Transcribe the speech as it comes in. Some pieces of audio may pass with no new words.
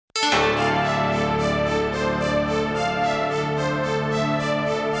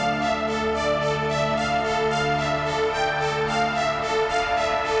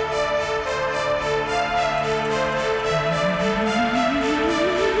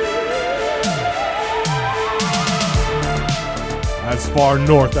as far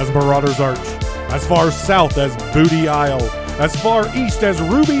north as Marauder's Arch, as far south as Booty Isle, as far east as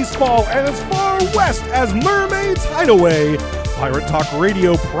Ruby's Fall, and as far west as Mermaid's Hideaway, Pirate Talk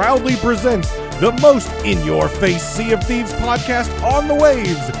Radio proudly presents the most in-your-face Sea of Thieves podcast on the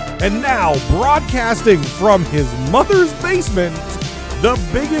waves. And now, broadcasting from his mother's basement, the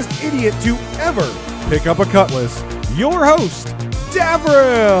biggest idiot to ever pick up a cutlass, your host,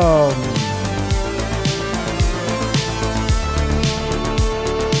 Davrim!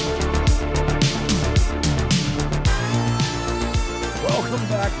 Welcome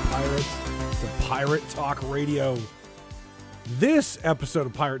back, pirates, to Pirate Talk Radio. This episode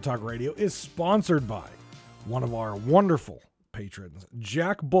of Pirate Talk Radio is sponsored by one of our wonderful patrons,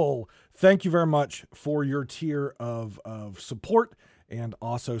 Jack Bull. Thank you very much for your tier of support and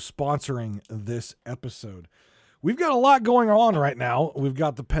also sponsoring this episode. We've got a lot going on right now. We've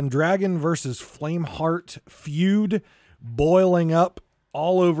got the Pendragon versus Flameheart feud boiling up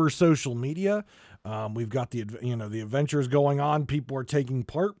all over social media. We've got the adventures going on. People are taking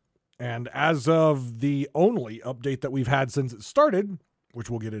part. And as of the only update that we've had since it started,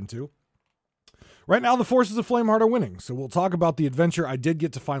 which we'll get into, right now the forces of Flameheart are winning. So we'll talk about the adventure. I did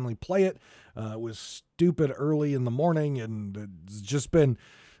get to finally play it. It was stupid early in the morning, and it's just been,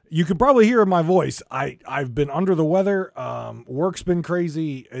 you can probably hear in my voice, I've been under the weather. Work's been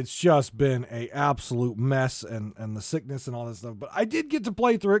crazy. It's just been a absolute mess, and the sickness and all that stuff. But I did get to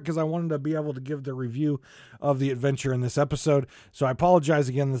play through it because I wanted to be able to give the review of the adventure in this episode. So I apologize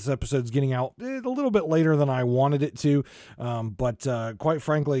again. This episode's getting out a little bit later than I wanted it to. But quite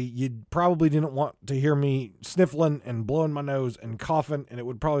frankly, you probably didn't want to hear me sniffling and blowing my nose and coughing, and it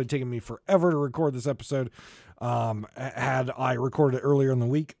would probably take me forever to record this episode had I recorded it earlier in the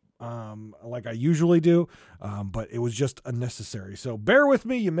week. Like I usually do, but it was just unnecessary. So bear with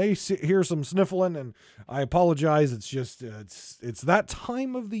me. You may hear some sniffling, and I apologize. It's just it's that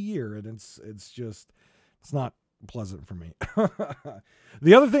time of the year, and it's not pleasant for me.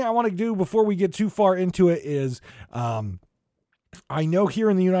 The other thing I want to do before we get too far into it is, I know here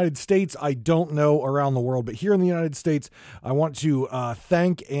in the United States, I don't know around the world, but here in the United States, I want to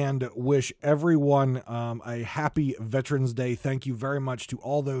thank and wish everyone a happy Veterans Day. Thank you very much to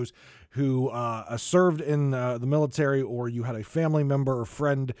all those who served in the military, or you had a family member or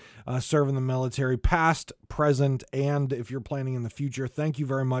friend serve in the military, past, present, and if you're planning in the future. Thank you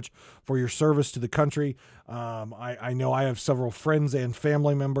very much for your service to the country. I know I have several friends and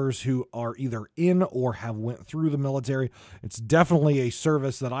family members who are either in or have went through the military. It's definitely a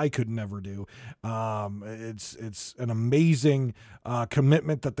service that I could never do. It's an amazing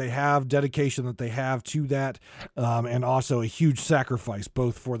commitment that they have, dedication that they have to that, and also a huge sacrifice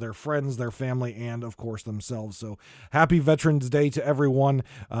both for their friends, their family, and of course themselves. So happy Veterans Day to everyone.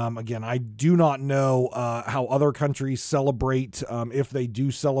 Again, I do not know how other countries celebrate, if they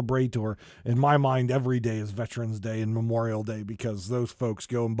do celebrate, or in my mind, every day is Veterans Day and Memorial Day, because those folks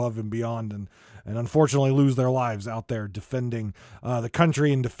go above and beyond and unfortunately lose their lives out there defending the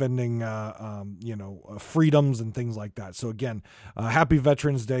country and defending freedoms and things like that. So again, happy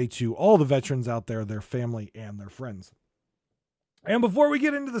Veterans Day to all the veterans out there, their family, and their friends. And before we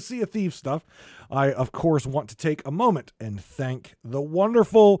get into the Sea of Thieves stuff, I, of course, want to take a moment and thank the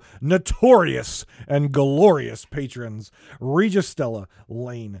wonderful, notorious, and glorious patrons, Regis Stella,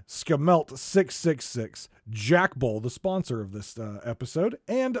 Lane, Skamelt666, Jack Bull, the sponsor of this episode,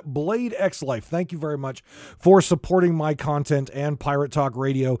 and Blade X Life. Thank you very much for supporting my content and Pirate Talk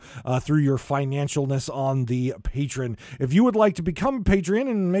Radio through your financialness on the Patreon. If you would like to become a Patreon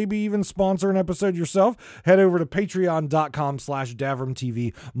and maybe even sponsor an episode yourself, head over to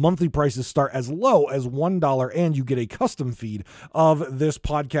patreon.com/DavrimTV. Monthly prices start as low as $1, and you get a custom feed of this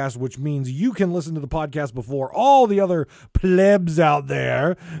podcast, which means you can listen to the podcast before all the other plebs out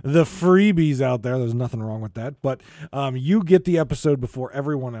there, the freebies out there. There's nothing wrong with that, but you get the episode before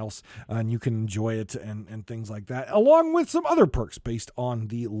everyone else, and you can enjoy it and things like that, along with some other perks based on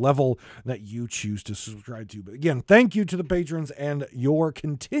the level that you choose to subscribe to. But again, thank you to the patrons and your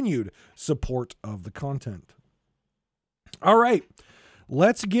continued support of the content. All right,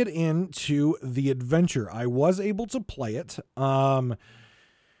 let's get into the adventure. I was able to play it. The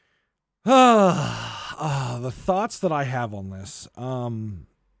thoughts that I have on this.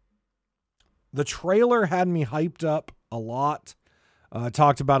 The trailer had me hyped up a lot. I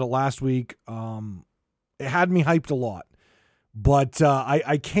talked about it last week. It had me hyped a lot. But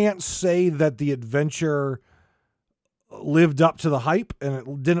I can't say that the adventure lived up to the hype, and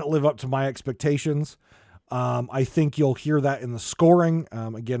it didn't live up to my expectations. I think you'll hear that in the scoring.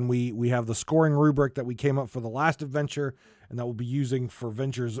 Again, we have the scoring rubric that we came up for the last adventure, and that we'll be using for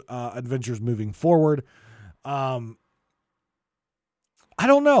adventures moving forward. I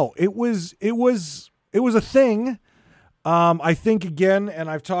don't know. It was a thing. I think, again,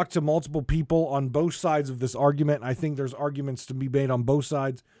 and I've talked to multiple people on both sides of this argument. I think there's arguments to be made on both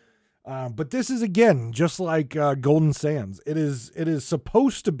sides. But this is, again, just like Golden Sands. It is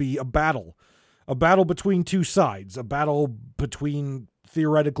supposed to be a battle between two sides, a battle between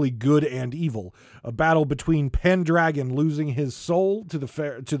theoretically good and evil, a battle between Pendragon losing his soul to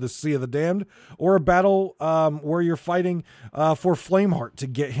the Sea of the Damned, or a battle where you're fighting for Flameheart to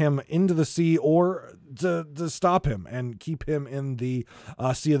get him into the sea or to stop him and keep him in the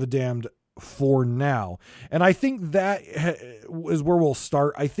Sea of the Damned for now. And I think that is where we'll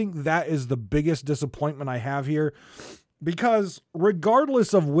start. I think that is the biggest disappointment I have here. Because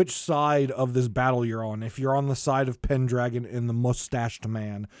regardless of which side of this battle you're on, if you're on the side of Pendragon and the mustached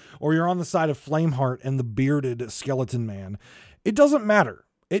man, or you're on the side of Flameheart and the bearded skeleton man, it doesn't matter.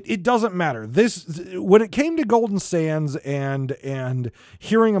 It doesn't matter. When it came to Golden Sands and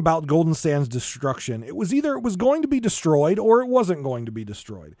hearing about Golden Sands' destruction, it was either it was going to be destroyed or it wasn't going to be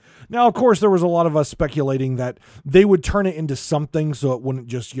destroyed. Now, of course, there was a lot of us speculating that they would turn it into something so it wouldn't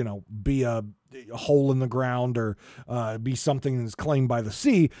just, be a hole in the ground or be something that's claimed by the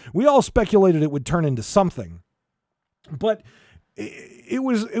sea. We all speculated it would turn into something. But it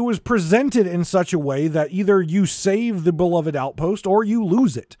was presented in such a way that either you save the beloved outpost or you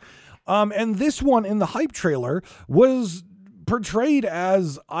lose it. And this one in the hype trailer was portrayed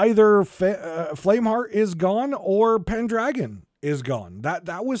as either Flameheart is gone or Pendragon is gone.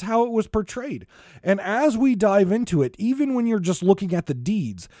 That was how it was portrayed. And as we dive into it, even when you're just looking at the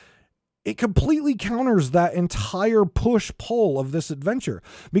deeds, it completely counters that entire push-pull of this adventure.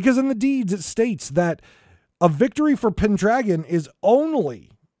 Because in the deeds, it states that a victory for Pendragon is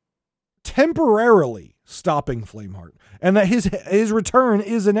only temporarily stopping Flameheart, and that his return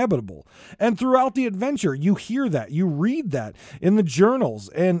is inevitable. And throughout the adventure, you hear that, you read that in the journals,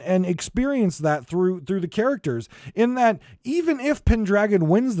 and experience that through the characters, in that even if Pendragon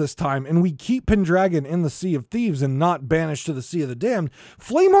wins this time, and we keep Pendragon in the Sea of Thieves and not banished to the Sea of the Damned,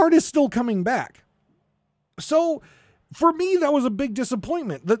 Flameheart is still coming back. So for me, that was a big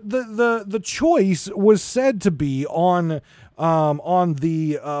disappointment. The choice was said to be on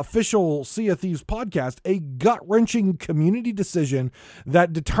the official Sea of Thieves podcast, a gut-wrenching community decision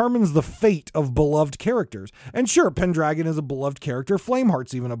that determines the fate of beloved characters. And sure, Pendragon is a beloved character.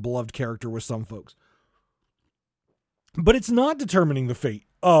 Flameheart's even a beloved character with some folks. But it's not determining the fate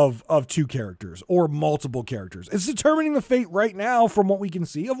of two characters or multiple characters. It's determining the fate right now, from what we can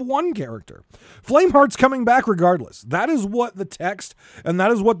see, of one character. Flameheart's coming back regardless. That is what the text and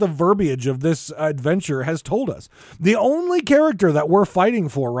that is what the verbiage of this adventure has told us. The only character that we're fighting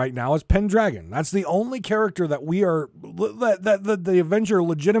for right now is Pendragon. That's the only character that the adventure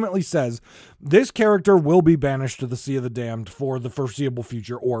legitimately says this character will be banished to the Sea of the Damned for the foreseeable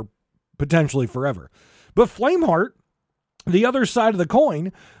future or potentially forever. But Flameheart, the other side of the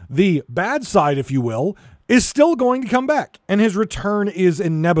coin, the bad side, if you will, is still going to come back, and his return is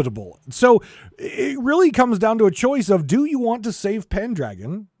inevitable. So it really comes down to a choice of, do you want to save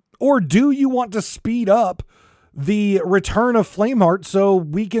Pendragon, or do you want to speed up the return of Flameheart so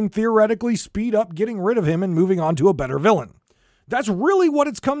we can theoretically speed up getting rid of him and moving on to a better villain? That's really what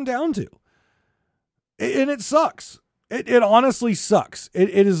it's come down to. And it sucks. It honestly sucks. It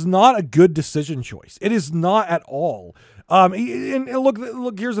is not a good decision choice. It is not at all. And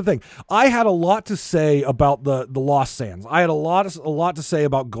look, here's the thing. I had a lot to say about the Lost Sands. I had a lot to say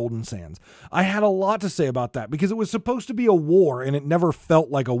about Golden Sands. I had a lot to say about that because it was supposed to be a war, and it never felt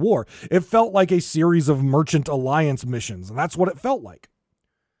like a war. It felt like a series of Merchant Alliance missions, and that's what it felt like.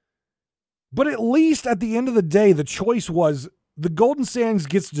 But at least at the end of the day, the choice was the Golden Sands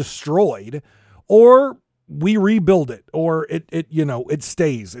gets destroyed, or we rebuild it, or it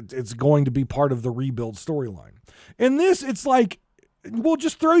stays. It's going to be part of the rebuild storyline. In this, it's like, well,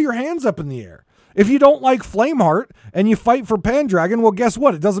 just throw your hands up in the air. If you don't like Flameheart and you fight for Pendragon, well, guess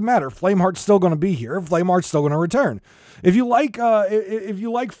what? It doesn't matter. Flameheart's still going to be here. Flameheart's still going to return. If you like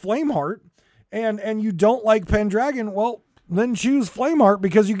Flameheart and you don't like Pendragon, well, then choose Flameheart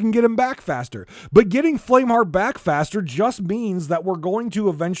because you can get him back faster. But getting Flameheart back faster just means that we're going to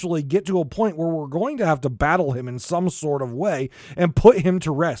eventually get to a point where we're going to have to battle him in some sort of way and put him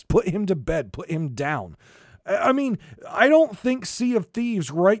to rest, put him to bed, put him down. I mean, I don't think Sea of Thieves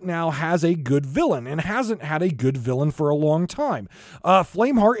right now has a good villain and hasn't had a good villain for a long time.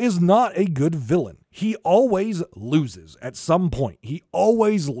 Flameheart is not a good villain. He always loses at some point. He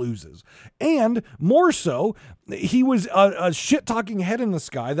always loses. And more so, he was a shit-talking head in the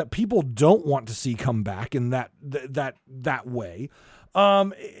sky that people don't want to see come back in that way.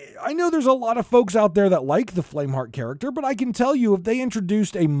 I know there's a lot of folks out there that like the Flameheart character, but I can tell you if they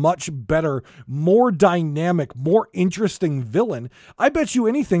introduced a much better, more dynamic, more interesting villain, I bet you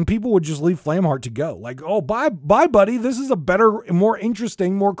anything people would just leave Flameheart to go. Like, oh, bye, buddy. This is a better, more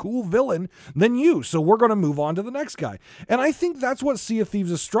interesting, more cool villain than you. So we're going to move on to the next guy. And I think that's what Sea of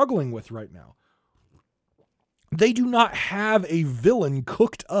Thieves is struggling with right now. They do not have a villain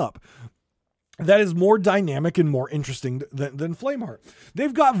cooked up that is more dynamic and more interesting than Flameheart.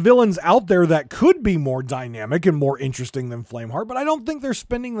 They've got villains out there that could be more dynamic and more interesting than Flameheart, but I don't think they're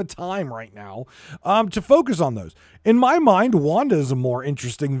spending the time right now to focus on those. In my mind, Wanda is a more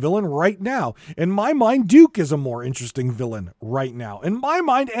interesting villain right now. In my mind, Duke is a more interesting villain right now. In my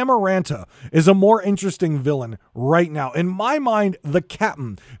mind, Amaranta is a more interesting villain right now. In my mind, the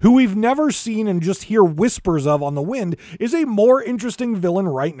Captain, who we've never seen and just hear whispers of on the wind, is a more interesting villain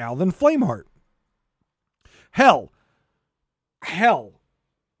right now than Flameheart. Hell,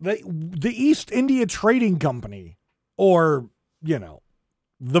 the East India Trading Company, or,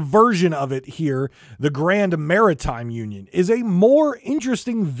 the version of it here, the Grand Maritime Union, is a more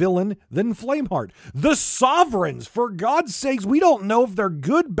interesting villain than Flameheart. The Sovereigns, for God's sakes, we don't know if they're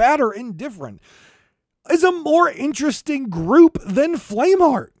good, bad, or indifferent, is a more interesting group than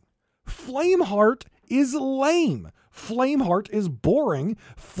Flameheart. Flameheart is lame. Flameheart is boring.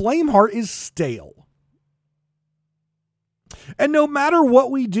 Flameheart is stale. And no matter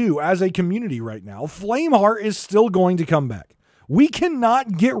what we do as a community right now, Flameheart is still going to come back. We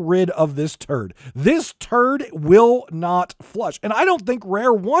cannot get rid of this turd. This turd will not flush. And I don't think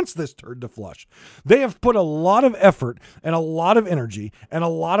Rare wants this turd to flush. They have put a lot of effort and a lot of energy and a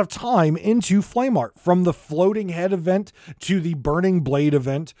lot of time into Flameheart. From the Floating Head event to the Burning Blade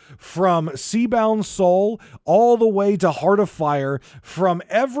event, from Seabound Soul all the way to Heart of Fire, from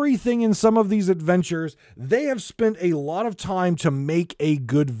everything in some of these adventures, they have spent a lot of time to make a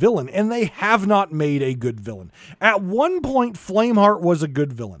good villain. And they have not made a good villain. At one point, Flameheart was a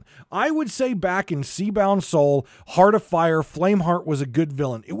good villain. I would say back in Seabound Soul, Heart of Fire, Flameheart was a good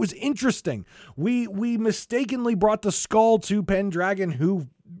villain. It was interesting. We mistakenly brought the skull to Pendragon, who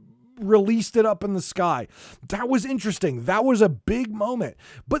released it up in the sky. That was interesting. That was a big moment.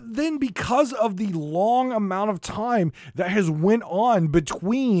 But then because of the long amount of time that has went on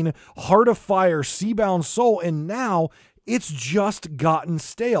between Heart of Fire, Seabound Soul, and now, it's just gotten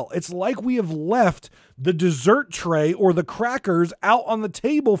stale. It's like we have left the dessert tray or the crackers out on the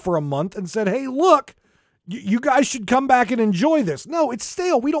table for a month and said, hey, look, you guys should come back and enjoy this. No, it's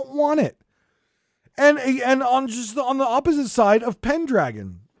stale. We don't want it. And on the opposite side of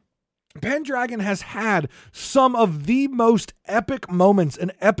Pendragon, Pendragon has had some of the most epic moments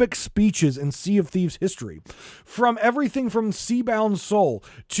and epic speeches in Sea of Thieves history. From everything from Seabound Soul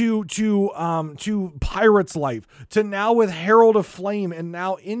to Pirate's Life to now with Herald of Flame, and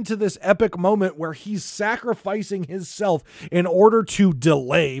now into this epic moment where he's sacrificing himself in order to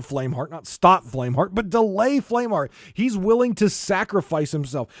delay Flameheart, not stop Flameheart, but delay Flameheart. He's willing to sacrifice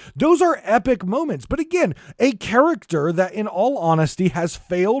himself. Those are epic moments. But again, a character that in all honesty has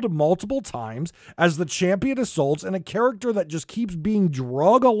failed multiple times as the champion of souls, and a character that just keeps being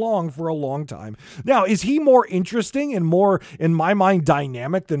drug along for a long time. Now, is he more interesting and more, in my mind,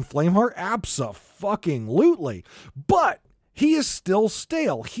 dynamic than Flameheart? Abso-fucking-lutely. But he is still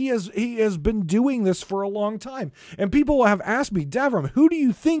stale. He has been doing this for a long time. And people have asked me, Davram, who do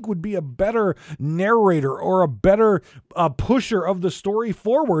you think would be a better narrator or a better pusher of the story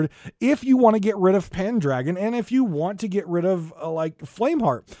forward if you want to get rid of Pendragon and if you want to get rid of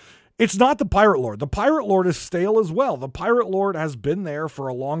Flameheart? It's not the Pirate Lord. The Pirate Lord is stale as well. The Pirate Lord has been there for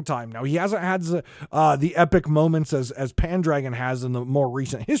a long time. Now, he hasn't had the epic moments as Pendragon has in the more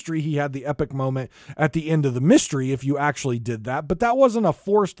recent history. He had the epic moment at the end of the mystery, if you actually did that. But that wasn't a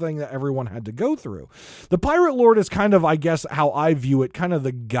forced thing that everyone had to go through. The Pirate Lord is kind of, I guess, how I view it, kind of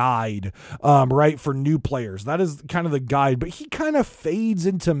the guide, right, for new players. That is kind of the guide. But he kind of fades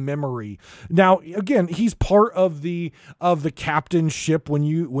into memory. Now, again, he's part of the captain's ship when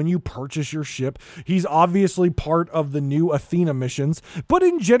you purchase your ship. He's obviously part of the new Athena missions, but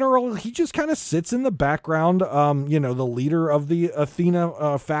in general, he just kind of sits in the background. The leader of the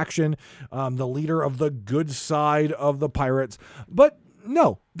Athena faction, the leader of the good side of the pirates. But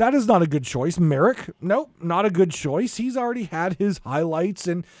no, that is not a good choice. Merrick, nope, not a good choice. He's already had his highlights,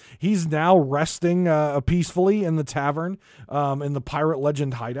 and he's now resting peacefully in the tavern in the Pirate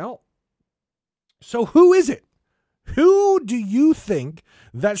Legend hideout. So who is it? Who do you think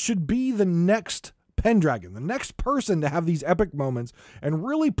that should be the next Pendragon, the next person to have these epic moments and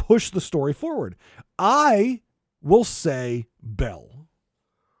really push the story forward? I will say Belle.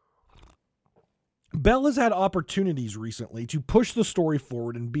 Belle has had opportunities recently to push the story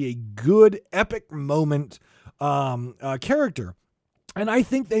forward and be a good epic moment character. And I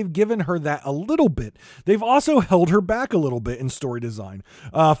think they've given her that a little bit. They've also held her back a little bit in story design.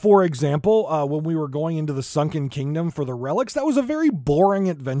 For example, when we were going into the Sunken Kingdom for the relics, that was a very boring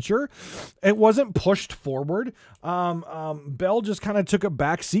adventure. It wasn't pushed forward. Belle just kind of took a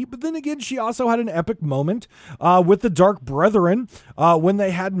back seat. But then again, she also had an epic moment with the Dark Brethren when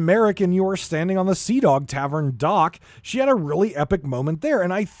they had Merrick and you were standing on the Sea Dog Tavern dock. She had a really epic moment there.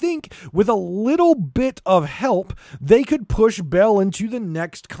 And I think with a little bit of help, they could push Belle into the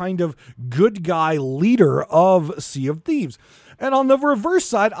next kind of good guy leader of Sea of Thieves. And on the reverse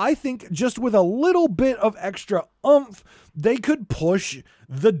side, I think just with a little bit of extra oomph, they could push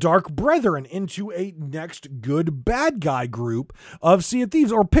the Dark Brethren into a next good bad guy group of Sea of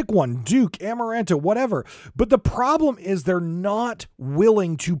Thieves, or pick one, Duke, Amaranta, whatever. But the problem is they're not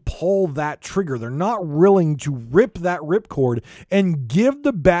willing to pull that trigger. They're not willing to rip that ripcord and give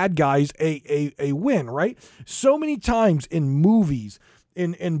the bad guys a win, right? So many times in movies,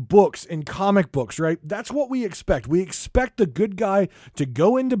 in books, in comic books, right? That's what we expect. We expect the good guy to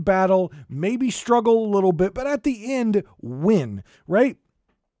go into battle, maybe struggle a little bit, but at the end, win, right?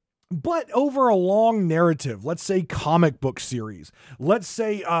 But over a long narrative, let's say comic book series, let's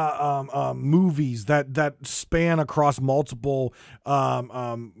say movies that span across multiple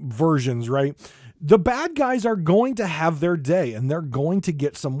versions, right? The bad guys are going to have their day and they're going to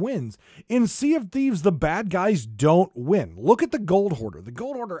get some wins. In Sea of Thieves, the bad guys don't win. Look at the Gold Hoarder. The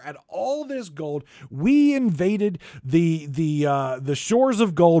Gold Hoarder had all this gold. We invaded the shores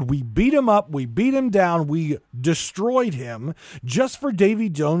of gold. We beat him up. We beat him down. We destroyed him just for Davy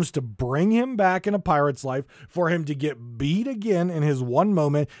Jones to bring him back in A Pirate's Life, for him to get beat again in his one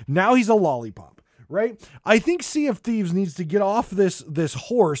moment. Now he's a lollipop. Right? I think Sea of Thieves needs to get off this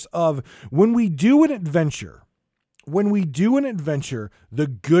horse of when we do an adventure, the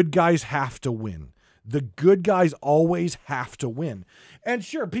good guys have to win. The good guys always have to win. And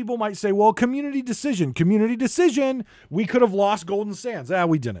sure, people might say, well, community decision. We could have lost Golden Sands.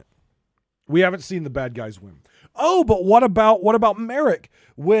 We didn't. We haven't seen the bad guys win. Oh, but what about Merrick?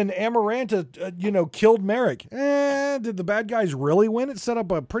 When Amaranta, killed Merrick, did the bad guys really win? It set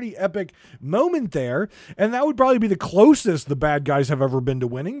up a pretty epic moment there, and that would probably be the closest the bad guys have ever been to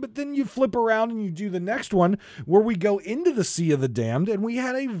winning. But then you flip around and you do the next one where we go into the Sea of the Damned, and we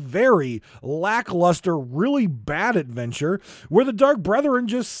had a very lackluster, really bad adventure where the Dark Brethren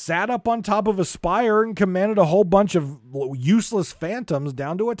just sat up on top of a spire and commanded a whole bunch of useless phantoms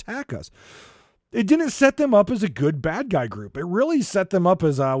down to attack us. It didn't set them up as a good bad guy group. It really set them up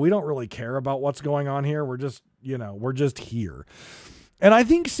as we don't really care about what's going on here. We're just here. And I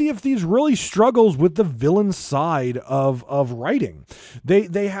think Sea of Thieves really struggles with the villain side of writing.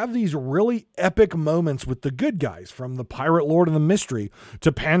 They have these really epic moments with the good guys, from the Pirate Lord and the Mystery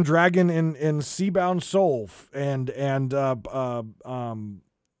to Pendragon in Seabound Soul and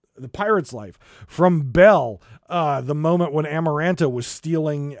The Pirate's Life, from Belle, the moment when Amaranta was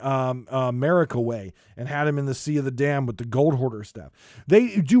stealing Merrick away and had him in the Sea of the Damned with the Gold Hoarder stuff.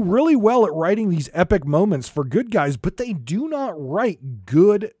 They do really well at writing these epic moments for good guys, but they do not write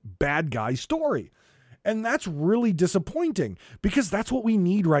good bad guy story. And that's really disappointing, because that's what we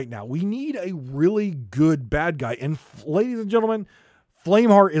need right now. We need a really good bad guy. And ladies and gentlemen,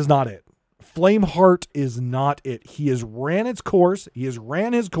 Flameheart is not it. Flameheart is not it. He has ran his course. He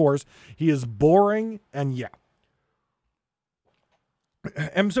is boring. And yeah.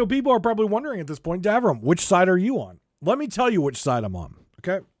 And so people are probably wondering at this point, Davram, which side are you on? Let me tell you which side I'm on.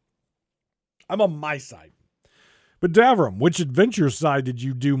 Okay. I'm on my side. But Davram, which adventure side did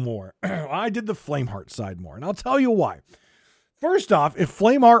you do more? I did the Flameheart side more. And I'll tell you why. First off, if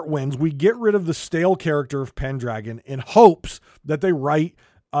Flameheart wins, we get rid of the stale character of Pendragon in hopes that they write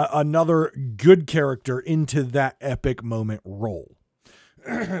another good character into that epic moment role.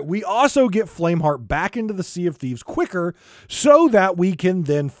 We also get Flameheart back into the Sea of Thieves quicker so that we can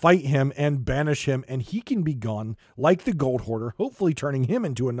then fight him and banish him, and he can be gone like the Gold Hoarder, hopefully turning him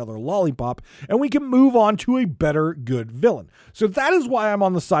into another lollipop, and we can move on to a better good villain. So that is why I'm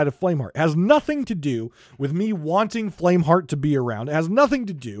on the side of Flameheart. It has nothing to do with me wanting Flameheart to be around. It has nothing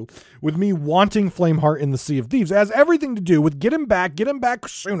to do with me wanting Flameheart in the Sea of Thieves. It has everything to do with get him back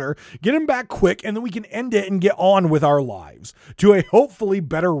sooner, get him back quick, and then we can end it and get on with our lives to a hopefully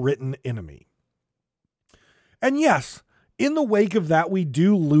better written enemy. And yes, In the wake of that, we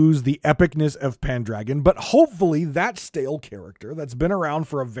do lose the epicness of Pendragon, but hopefully that stale character that's been around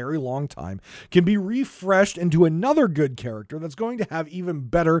for a very long time can be refreshed into another good character that's going to have even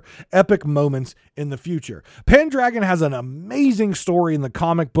better epic moments in the future. Pendragon has an amazing story in the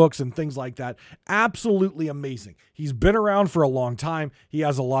comic books and things like that. Absolutely amazing. He's been around for a long time. He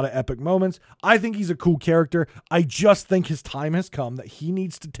has a lot of epic moments. I think he's a cool character. I just think his time has come that he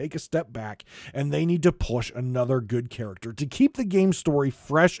needs to take a step back and they need to push another good character to keep the game story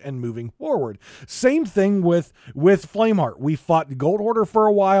fresh and moving forward. Same thing with Flameheart. We fought Gold Hoarder for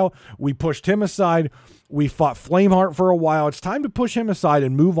a while. We pushed him aside. We fought Flameheart for a while. It's time to push him aside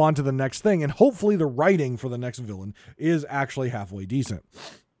and move on to the next thing. And hopefully the writing for the next villain is actually halfway decent.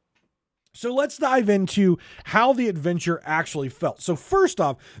 So let's dive into how the adventure actually felt. So first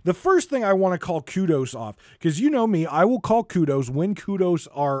off, the first thing I want to call kudos off, because you know me, I will call kudos when kudos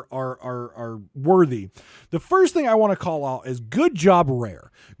are worthy. The first thing I want to call out is good job,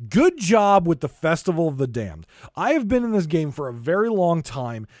 Rare. Good job with the Festival of the Damned. I have been in this game for a very long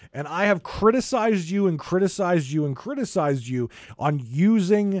time, and I have criticized you and criticized you and criticized you on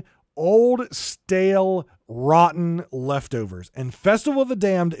using old, stale, rotten leftovers. And Festival of the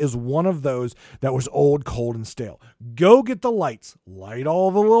Damned is one of those that was old, cold, and stale. Go get the lights. Light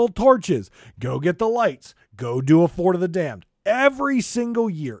all the little torches. Go get the lights. Go do a Fort of the Damned. Every single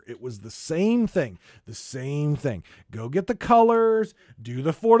year, it was the same thing. The same thing. Go get the colors. Do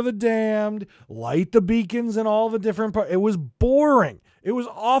the Fort of the Damned. Light the beacons and all the different parts. It was boring. It was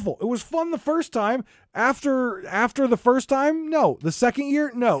awful. It was fun the first time. After the first time, no. The second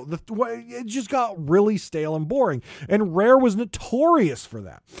year, no. It just got really stale and boring. And Rare was notorious for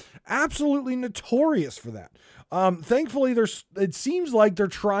that. Absolutely notorious for that. Thankfully, it seems like they're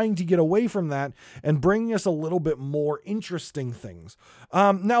trying to get away from that and bringing us a little bit more interesting things.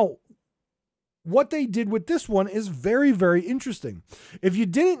 Now, what they did with this one is very, very interesting. If you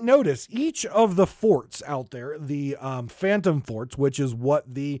didn't notice, each of the forts out there, the Phantom Forts, which is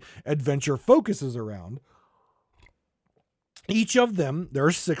what the adventure focuses around, each of them, there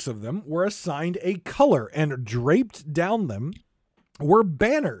are 6 of them, were assigned a color, and draped down them were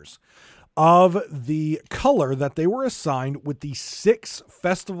banners of the color that they were assigned with the 6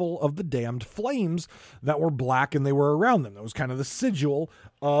 Festival of the Damned flames that were black and they were around them. That was kind of the sigil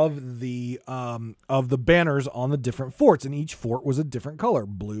of the banners on the different forts, and each fort was a different color: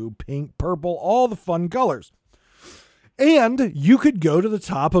 blue, pink, purple, all the fun colors. And you could go to the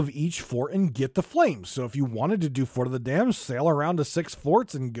top of each fort and get the flames. So if you wanted to do Fort of the Damned, sail around to 6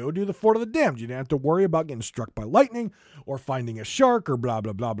 forts and go do the Fort of the Damned. You didn't have to worry about getting struck by lightning or finding a shark or blah,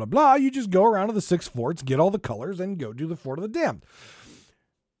 blah, blah, blah, blah. You just go around to the 6 forts, get all the colors, and go do the Fort of the Damned.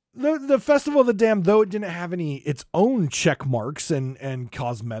 The Festival of the Damned, though it didn't have its own check marks and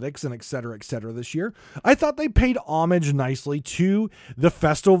cosmetics and et cetera this year, I thought they paid homage nicely to the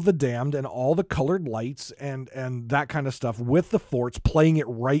Festival of the Damned and all the colored lights and that kind of stuff with the forts, playing it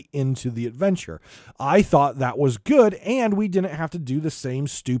right into the adventure. I thought that was good, and we didn't have to do the same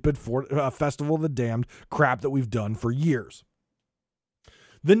stupid Festival of the Damned crap that we've done for years.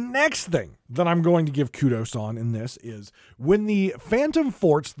 The next thing that I'm going to give kudos on in this is when the Phantom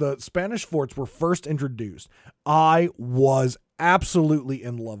Forts, the Spanish forts, were first introduced, I was absolutely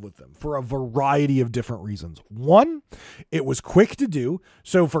in love with them for a variety of different reasons. One, it was quick to do.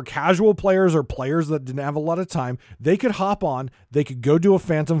 So for casual players or players that didn't have a lot of time, they could hop on, they could go do a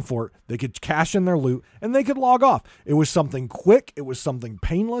Phantom Fort, they could cash in their loot, and they could log off. It was something quick. It was something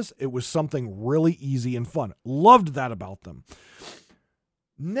painless. It was something really easy and fun. Loved that about them.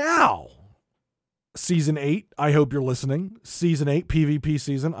 Now, Season 8, I hope you're listening. Season 8, PvP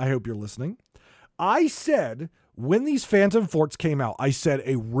season, I hope you're listening. I said, when these Phantom Forts came out, I said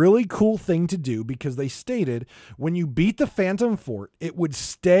a really cool thing to do, because they stated when you beat the Phantom Fort, it would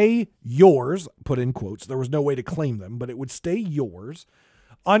stay yours, put in quotes. There was no way to claim them, but it would stay yours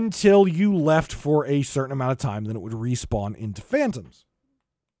until you left for a certain amount of time. Then it would respawn into Phantoms.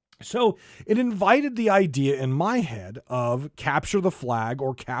 So it invited the idea in my head of capture the flag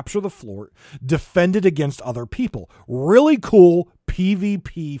or capture the fort, defend it against other people. Really cool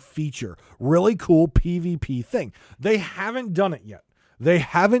PvP feature. Really cool PvP thing. They haven't done it yet. They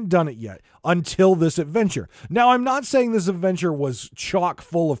haven't done it yet until this adventure. Now, I'm not saying this adventure was chock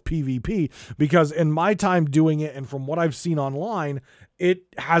full of PvP, because in my time doing it and from what I've seen online, it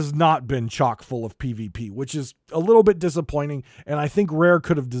has not been chock full of PvP, which is a little bit disappointing. And I think Rare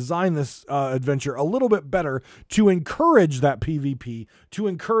could have designed this adventure a little bit better to encourage that PvP, to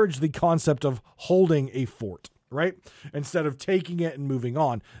encourage the concept of holding a fort, right? Instead of taking it and moving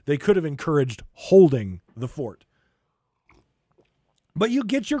on, they could have encouraged holding the fort. But you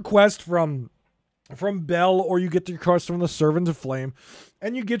get your quest from from Bell, or you get the quest from the Servant of Flame,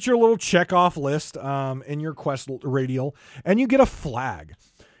 and you get your little check-off list in your quest radial, and you get a flag.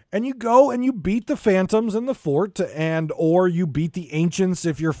 And you go and you beat the phantoms in the fort, or you beat the ancients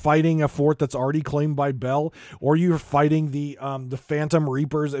if you're fighting a fort that's already claimed by Bell, or you're fighting the phantom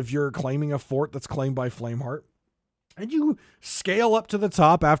reapers if you're claiming a fort that's claimed by Flameheart. And you scale up to the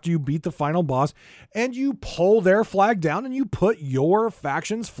top after you beat the final boss, and you pull their flag down and you put your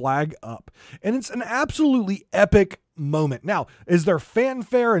faction's flag up. And it's an absolutely epic moment. Now, is there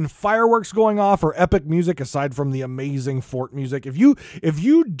fanfare and fireworks going off or epic music aside from the amazing fort music? If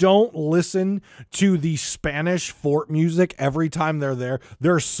you don't listen to the Spanish fort music every time they're there,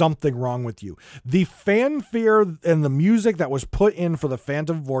 there's something wrong with you. The fanfare and the music that was put in for the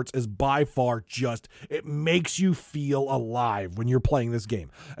Phantom Forts is by far it makes you feel alive when you're playing this game,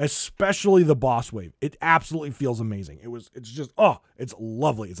 especially the boss wave. It absolutely feels amazing. It's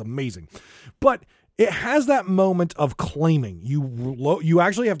lovely. It's amazing. But it has that moment of claiming. You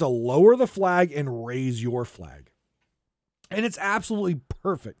actually have to lower the flag and raise your flag. And it's absolutely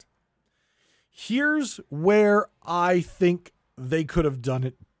perfect. Here's where I think they could have done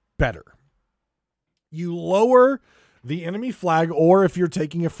it better. You lower the enemy flag, or if you're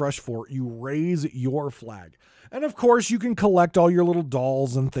taking a fresh fort, you raise your flag. And of course, you can collect all your little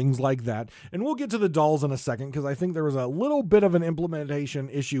dolls and things like that. And we'll get to the dolls in a second, because I think there was a little bit of an implementation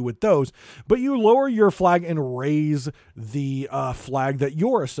issue with those. But you lower your flag and raise the flag that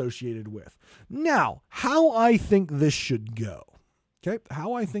you're associated with. Now, how I think this should go. Okay,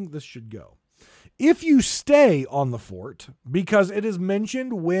 how I think this should go. If you stay on the fort, because it is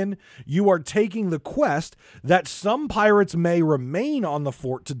mentioned when you are taking the quest that some pirates may remain on the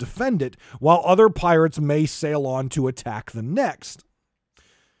fort to defend it, while other pirates may sail on to attack the next.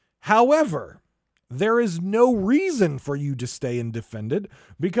 However, there is no reason for you to stay and defend it,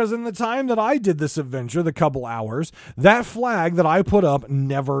 because in the time that I did this adventure, the couple hours, that flag that I put up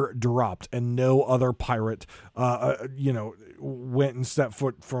never dropped, and no other pirate, went and stepped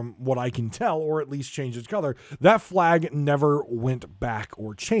foot, from what I can tell, or at least changed its color. That flag never went back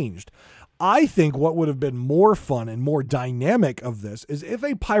or changed. I think what would have been more fun and more dynamic of this is if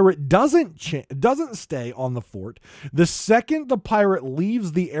a pirate doesn't stay on the fort. The second the pirate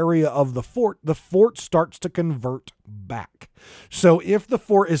leaves the area of the fort starts to convert back. So if the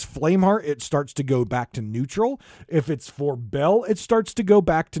fort is Flameheart, it starts to go back to neutral. If it's for Bell, it starts to go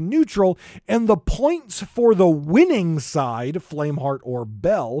back to neutral. And the points for the winning side, Flameheart or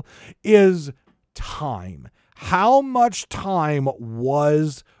Bell, is time. How much time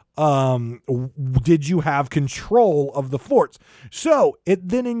did you have control of the forts? So it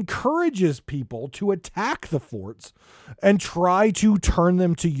then encourages people to attack the forts and try to turn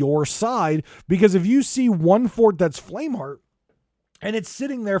them to your side, because if you see one fort that's Flameheart and it's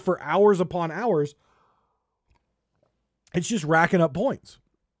sitting there for hours upon hours, it's just racking up points,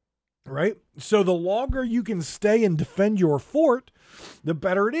 right? So the longer you can stay and defend your fort, the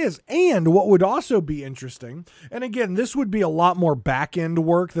better it is. And what would also be interesting, and again, this would be a lot more back end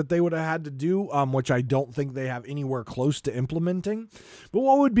work that they would have had to do, which I don't think they have anywhere close to implementing. But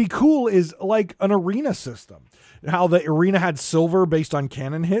what would be cool is like an arena system. How the arena had silver based on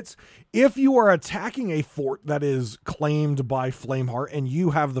cannon hits. If you are attacking a fort that is claimed by Flameheart and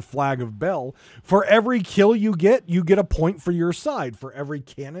you have the flag of Bell, for every kill you get a point for your side. For every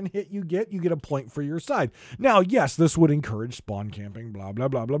cannon hit you get a point for your side. Now, yes, this would encourage spawn camping, blah, blah,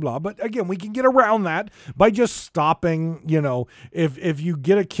 blah, blah, blah. But again, we can get around that by just stopping, if you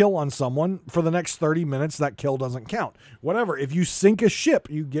get a kill on someone for the next 30 minutes, that kill doesn't count. Whatever. If you sink a ship,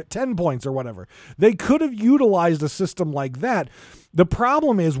 you get 10 points or whatever. They could have utilized a system like that. The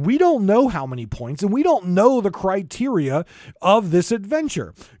problem is we don't know how many points, and we don't know the criteria of this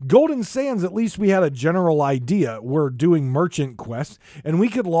adventure. Golden Sands, at least we had a general idea. We're doing merchant quests, and we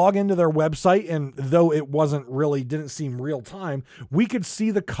could log into their website, and though it didn't seem real time, we could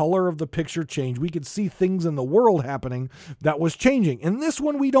see the color of the picture change. We could see things in the world happening that was changing. In this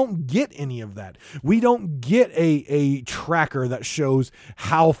one, we don't get any of that. We don't get a tracker that shows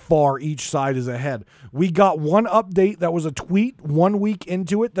how far each side is ahead. We got one update that was a tweet 1 week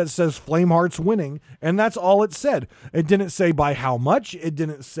into it that says Flameheart's winning, and that's all it said. It didn't say by how much. It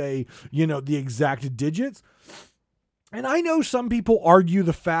didn't say, the exact digits. And I know some people argue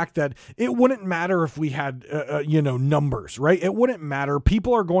the fact that it wouldn't matter if we had, numbers, right? It wouldn't matter.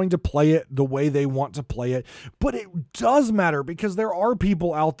 People are going to play it the way they want to play it. But it does matter because there are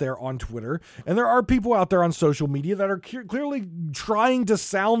people out there on Twitter and there are people out there on social media that are clearly trying to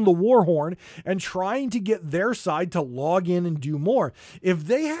sound the war horn and trying to get their side to log in and do more. If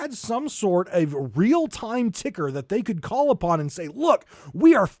they had some sort of real-time ticker that they could call upon and say, look,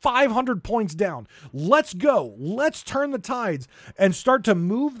 we are 500 points down. Let's go. Let's turn the tides and start to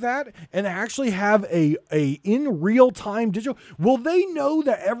move that and actually have a in real time digital. Will they know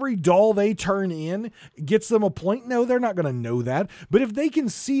that every doll they turn in gets them a point? No, they're not going to know that. But if they can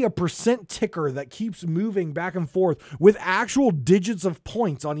see a percent ticker that keeps moving back and forth with actual digits of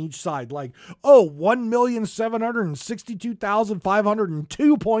points on each side, like,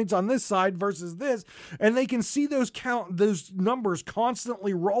 1,762,502 points on this side versus this, and they can see those numbers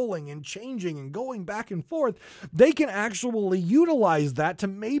constantly rolling and changing and going back and forth, they can actually utilize that to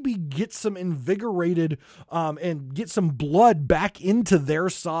maybe get some invigorated and get some blood back into their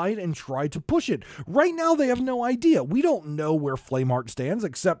side and try to push it. Right now, they have no idea. We don't know where Flameheart stands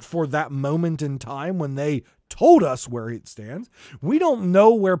except for that moment in time when they told us where it stands. We don't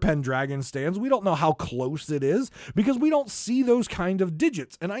know where Pendragon stands. We don't know how close it is because we don't see those kind of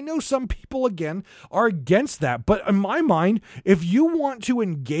digits. And I know some people, again, are against that. But in my mind, if you want to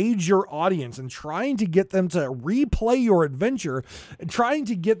engage your audience and trying to get them to replay your adventure and trying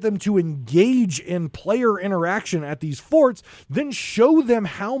to get them to engage in player interaction at these forts, then show them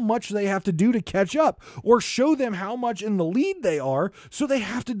how much they have to do to catch up, or show them how much in the lead they are so they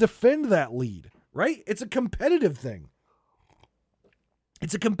have to defend that lead. Right? It's a competitive thing.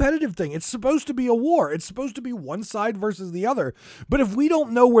 It's supposed to be a war. It's supposed to be one side versus the other. But if we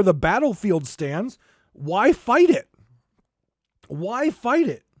don't know where the battlefield stands, why fight it? Why fight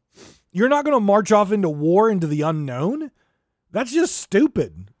it? You're not going to march off into war into the unknown. That's just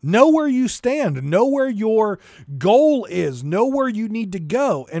stupid. Know where you stand. Know where your goal is. Know where you need to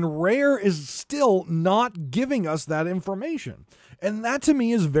go. And Rare is still not giving us that information. And that to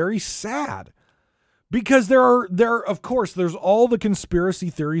me is very sad. Because of course, there's all the conspiracy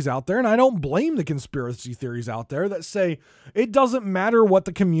theories out there, and I don't blame the conspiracy theories out there that say it doesn't matter what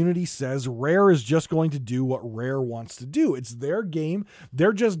the community says, Rare is just going to do what Rare wants to do. It's their game.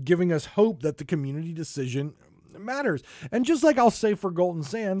 They're just giving us hope that the community decision matters. And just like I'll say for Golden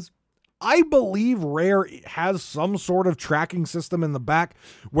Sands, I believe Rare has some sort of tracking system in the back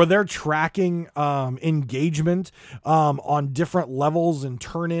where they're tracking engagement on different levels and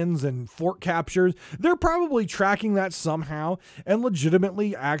turn-ins and fort captures. They're probably tracking that somehow and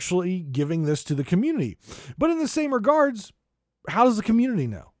legitimately actually giving this to the community. But in the same regards, how does the community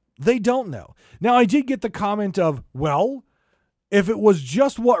know? They don't know. Now, I did get the comment of, well, if it was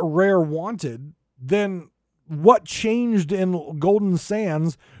just what Rare wanted, then what changed in Golden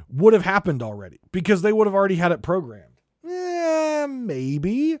Sands would have happened already because they would have already had it programmed.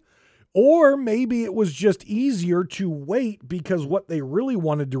 Maybe. Or maybe it was just easier to wait because what they really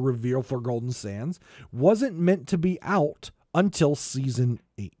wanted to reveal for Golden Sands wasn't meant to be out until Season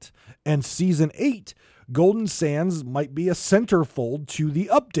 8. And Season 8, Golden Sands might be a centerfold to the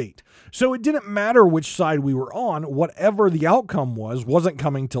update. So it didn't matter which side we were on. Whatever the outcome wasn't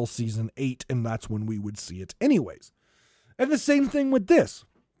coming till Season 8, and that's when we would see it anyways. And the same thing with this.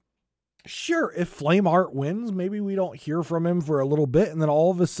 Sure, if Flameheart wins, maybe we don't hear from him for a little bit, and then all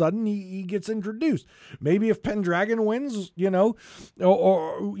of a sudden he gets introduced. Maybe if Pendragon wins, we're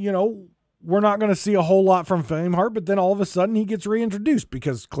not going to see a whole lot from Flameheart, but then all of a sudden he gets reintroduced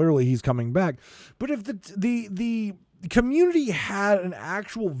because clearly he's coming back. But if the community had an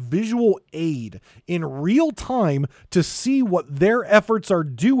actual visual aid in real time to see what their efforts are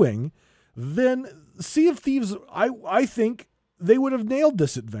doing, then Sea of Thieves, I think they would have nailed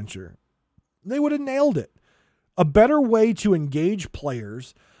this adventure. They would have nailed it. A better way to engage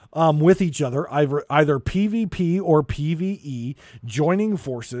players with each other, either PvP or PvE, joining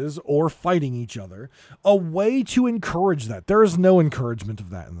forces or fighting each other. A way to encourage that. There is no encouragement of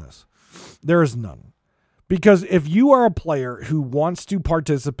that in this. There is none. Because if you are a player who wants to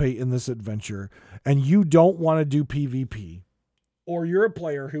participate in this adventure and you don't want to do PvP, or you're a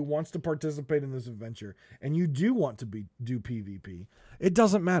player who wants to participate in this adventure and you do want to do PvP, it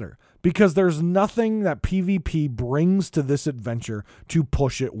doesn't matter because there's nothing that PvP brings to this adventure to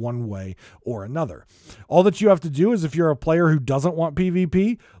push it one way or another. All that you have to do is if you're a player who doesn't want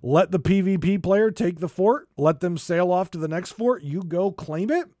PvP, let the PvP player take the fort, let them sail off to the next fort, you go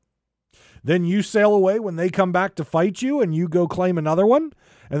claim it. Then you sail away when they come back to fight you and you go claim another one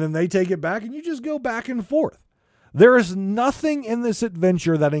and then they take it back and you just go back and forth. There is nothing in this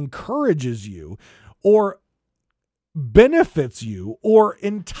adventure that encourages you or benefits you or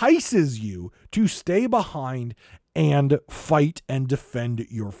entices you to stay behind and fight and defend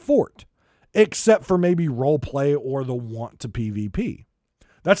your fort, except for maybe role play or the want to PvP.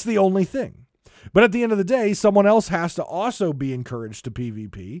 That's the only thing. But at the end of the day, someone else has to also be encouraged to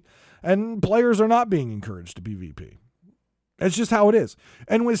PvP, and players are not being encouraged to PvP. It's just how it is.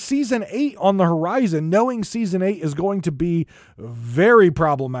 And with Season 8 on the horizon, knowing Season 8 is going to be very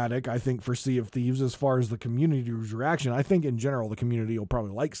problematic, I think, for Sea of Thieves as far as the community's reaction. I think in general the community will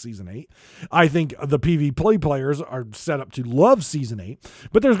probably like Season 8. I think the PvP players are set up to love Season 8.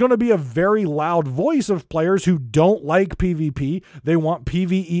 But there's going to be a very loud voice of players who don't like PvP. They want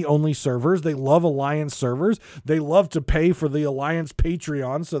PvE-only servers. They love Alliance servers. They love to pay for the Alliance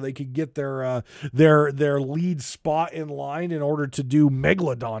Patreon so they could get their lead spot in line in order to do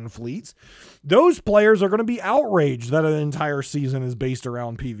Megalodon fleets. Those players are going to be outraged that an entire season is based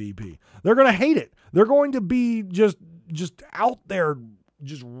around PvP. They're going to hate it. They're going to be just out there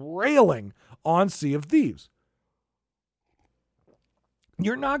just railing on Sea of Thieves.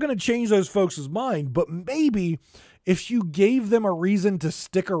 You're not going to change those folks' mind, but maybe if you gave them a reason to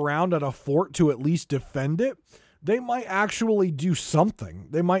stick around at a fort to at least defend it, they might actually do something.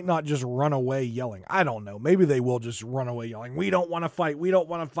 They might not just run away yelling. I don't know. Maybe they will just run away yelling, we don't want to fight. We don't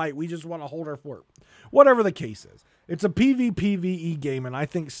want to fight. We just want to hold our fort. Whatever the case is. It's a PvPvE game, and I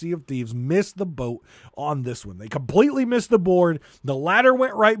think Sea of Thieves missed the boat on this one. They completely missed the board. The ladder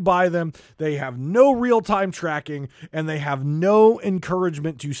went right by them. They have no real-time tracking, and they have no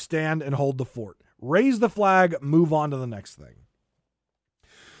encouragement to stand and hold the fort. Raise the flag, move on to the next thing.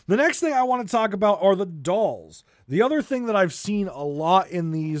 The next thing I want to talk about are the dolls. The other thing that I've seen a lot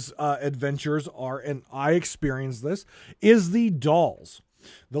in these adventures are, and I experienced this, is the dolls.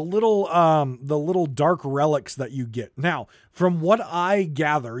 The little dark relics that you get. Now, from what I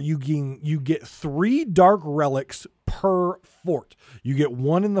gather, you get 3 dark relics per fort. You get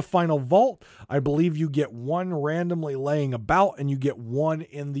 1 in the final vault. I believe you get 1 randomly laying about, and you get 1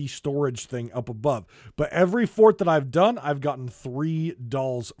 in the storage thing up above. But every fort that I've done, I've gotten 3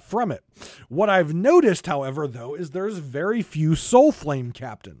 dolls from it. What I've noticed, however, though, is there's very few Soul Flame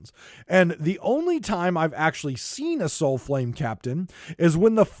captains. And the only time I've actually seen a Soul Flame captain is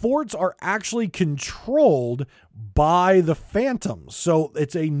when the forts are actually controlled by the Phantoms. So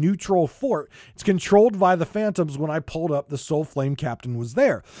it's a neutral fort. It's controlled by the Phantoms. When I pulled up, the Soul Flame captain was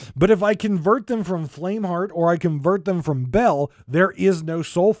there. But if I convert them from Flameheart or I convert them from Bell, there is no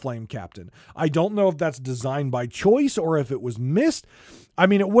Soul Flame captain. I don't know if that's designed by choice or if it was missed. I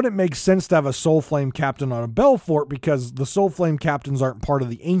mean, it wouldn't make sense to have a Soul Flame captain on a Bell fort because the Soul Flame captains aren't part of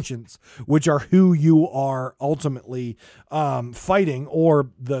the Ancients, which are who you are ultimately fighting, or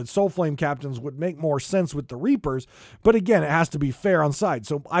the Soul Flame captains would make more sense with the Reapers. But again, it has to be fair on side.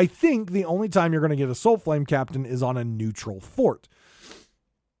 So I think the only time you're going to get a Soul Flame captain is on a neutral fort.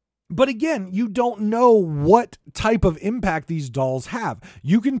 But again, you don't know what type of impact these dolls have.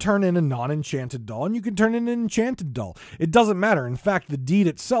 You can turn in a non-enchanted doll and you can turn in an enchanted doll. It doesn't matter. In fact, the deed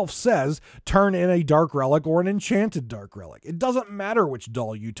itself says turn in a dark relic or an enchanted dark relic. It doesn't matter which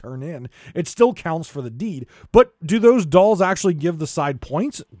doll you turn in. It still counts for the deed. But do those dolls actually give the side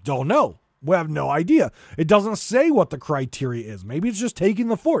points? Don't know. We have no idea. It doesn't say what the criteria is. Maybe it's just taking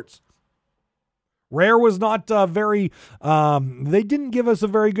the forts. Rare was not they didn't give us a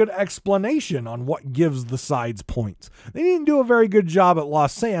very good explanation on what gives the sides points. They didn't do a very good job at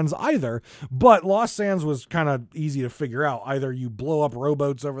Lost Sands either, but Lost Sands was kind of easy to figure out. Either you blow up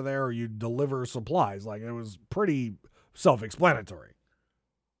rowboats over there or you deliver supplies. Like, it was pretty self-explanatory.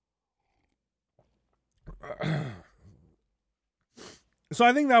 So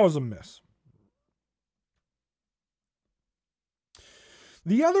I think that was a miss.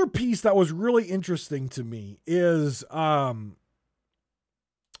 The other piece that was really interesting to me is, and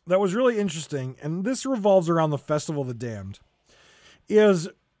this revolves around the Festival of the Damned, is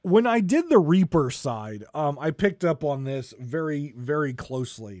when I did the Reaper side, I picked up on this very, very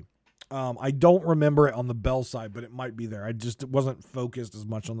closely. I don't remember it on the Bell side, but it might be there. I just wasn't focused as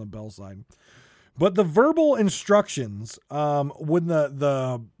much on the Bell side. But the verbal instructions, when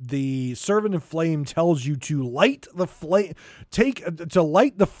the Servant of Flame tells you to light the flame,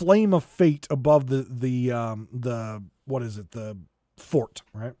 light the flame of fate above the fort,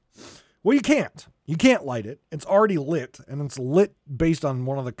 right? Well, you can't light it. It's already lit, and it's lit based on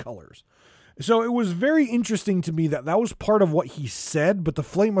one of the colors. So it was very interesting to me that was part of what he said, but the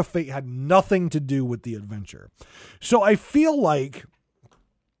flame of fate had nothing to do with the adventure. So I feel like,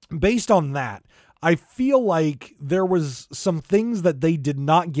 based on that, I feel like there was some things that they did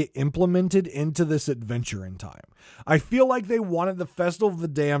not get implemented into this adventure in time. I feel like they wanted the Festival of the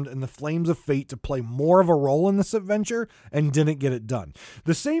Damned and the Flames of Fate to play more of a role in this adventure and didn't get it done.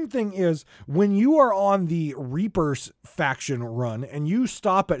 The same thing is when you are on the Reapers faction run and you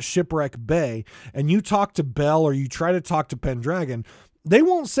stop at Shipwreck Bay and you talk to Bell or you try to talk to Pendragon, they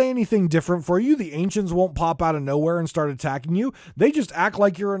won't say anything different for you. The ancients won't pop out of nowhere and start attacking you. They just act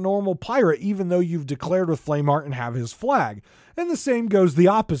like you're a normal pirate, even though you've declared with Flameheart and have his flag. And the same goes the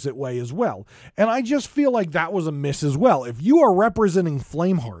opposite way as well. And I just feel like that was a miss as well. If you are representing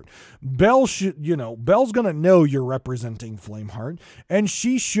Flameheart, Bell's going to know you're representing Flameheart, and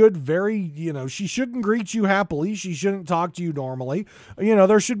she should she shouldn't greet you happily. She shouldn't talk to you normally.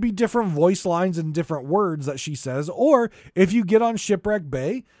 There should be different voice lines and different words that she says. Or if you get on Shipwreck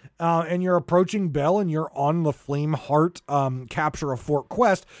Bay, and you're approaching Bell and you're on the Flameheart capture a fort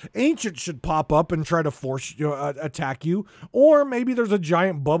quest, Ancient should pop up and try to force attack you. Or maybe there's a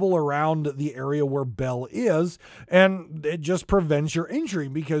giant bubble around the area where Bell is, and it just prevents your entry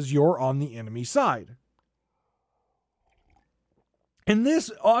because you're on the enemy side. And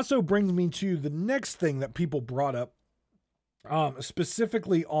this also brings me to the next thing that people brought up,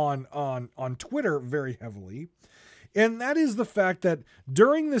 specifically on Twitter very heavily. And that is the fact that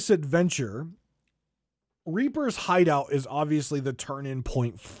during this adventure, Reaper's hideout is obviously the turn-in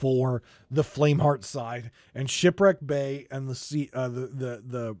point for the Flameheart side, and Shipwreck Bay and the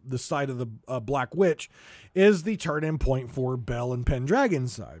side of the Black Witch is the turn-in point for Bell and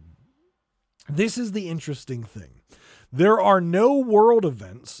Pendragon's side. This is the interesting thing. There are no world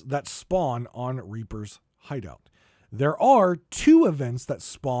events that spawn on Reaper's hideout. There are 2 events that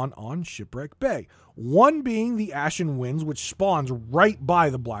spawn on Shipwreck Bay. One being the Ashen Winds, which spawns right by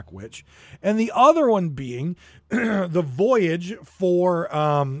the Black Witch, and the other one being the voyage for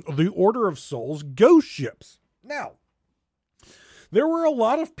the Order of Souls ghost ships. Now, there were a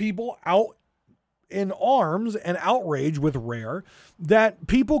lot of people out in arms and outrage with Rare that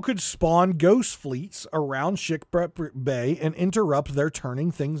people could spawn ghost fleets around Shipwreck Bay and interrupt their turning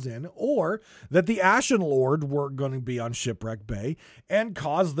things in, or that the Ashen Lord were going to be on Shipwreck Bay and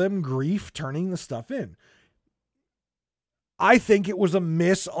cause them grief turning the stuff in. I think it was a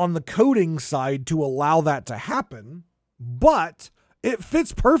miss on the coding side to allow that to happen, but it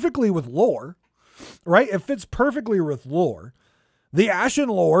fits perfectly with lore, right? It fits perfectly with lore. The Ashen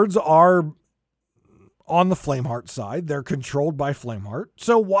Lords are on the Flameheart side. They're controlled by Flameheart.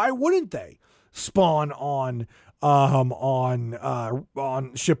 So why wouldn't they spawn on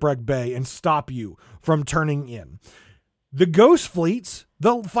Shipwreck Bay and stop you from turning in? The ghost fleets,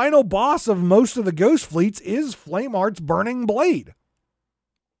 the final boss of most of the ghost fleets is Flameheart's Burning Blade.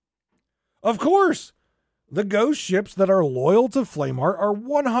 Of course, the ghost ships that are loyal to Flameheart are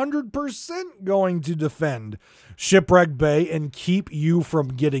 100% going to defend Shipwreck Bay and keep you from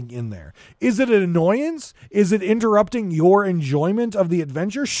getting in there. Is it an annoyance? Is it interrupting your enjoyment of the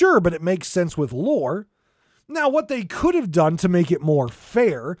adventure? Sure, but it makes sense with lore. Now, what they could have done to make it more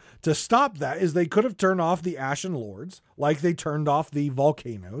fair to stop that is they could have turned off the Ashen Lords like they turned off the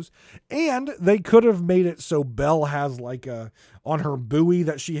volcanoes, and they could have made it so Belle has like on her buoy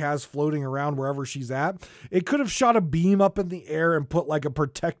that she has floating around wherever she's at. It could have shot a beam up in the air and put like a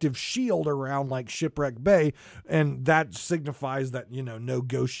protective shield around like Shipwreck Bay, and that signifies that, no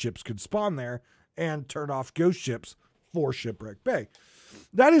ghost ships could spawn there, and turn off ghost ships for Shipwreck Bay.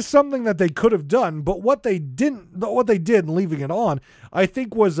 That is something that they could have done, but what they did, leaving it on, I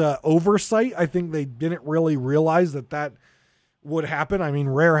think was an oversight. I think they didn't really realize that would happen. I mean,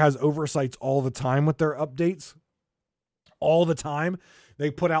 Rare has oversights all the time with their updates. All the time.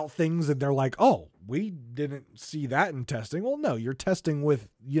 They put out things and they're like, oh, we didn't see that in testing. Well, no, you're testing with,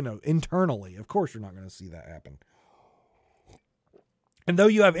 internally. Of course, you're not going to see that happen. And though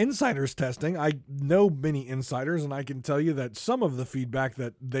you have insiders testing, I know many insiders, and I can tell you that some of the feedback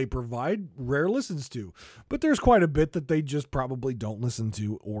that they provide, Rare listens to. But there's quite a bit that they just probably don't listen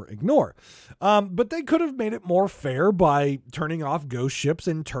to or ignore. But they could have made it more fair by turning off ghost ships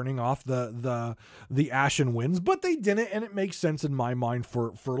and turning off the Ashen Winds, but they didn't, and it makes sense in my mind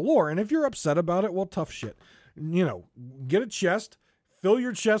for lore. And if you're upset about it, well, tough shit. Get a chest. Fill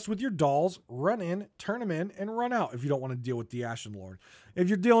your chest with your dolls, run in, turn them in, and run out if you don't want to deal with the Ashen Lord. If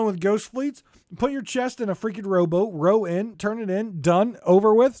you're dealing with ghost fleets, put your chest in a freaking rowboat, row in, turn it in, done,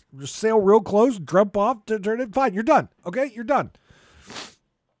 over with, just sail real close, jump off, turn it, fine, you're done, okay? You're done.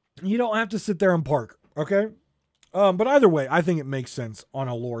 You don't have to sit there and park, okay? But either way, I think it makes sense on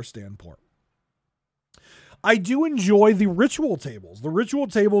a lore standpoint. I do enjoy the ritual tables. The ritual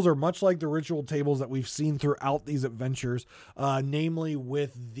tables are much like the ritual tables that we've seen throughout these adventures, namely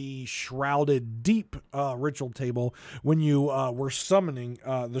with the Shrouded Deep ritual table when you were summoning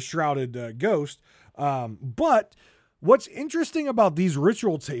the Shrouded Ghost. But what's interesting about these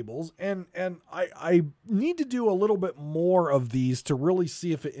ritual tables, and I need to do a little bit more of these to really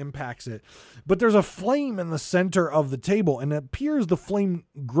see if it impacts it, but there's a flame in the center of the table, and it appears the flame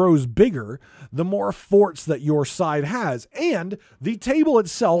grows bigger the more forts that your side has. And the table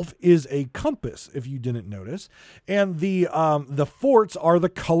itself is a compass, if you didn't notice, and the forts are the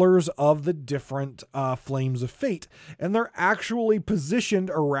colors of the different flames of fate, and they're actually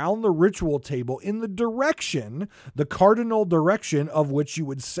positioned around the ritual table in the direction, the cardinal direction of which you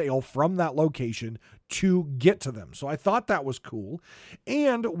would sail from that location to get to them. So I thought that was cool.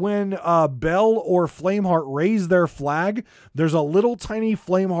 And when Bell or Flameheart raise their flag, there's a little tiny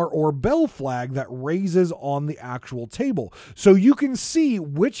Flameheart or Bell flag that raises on the actual table. So you can see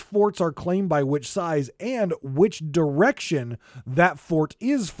which forts are claimed by which size and which direction that fort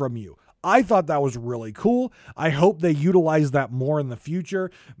is from you. I thought that was really cool. I hope they utilize that more in the future,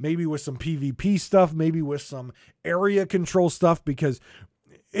 maybe with some PvP stuff, maybe with some area control stuff, because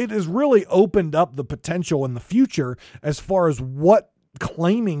it has really opened up the potential in the future as far as what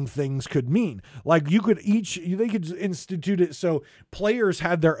claiming things could mean. Like they could institute it so players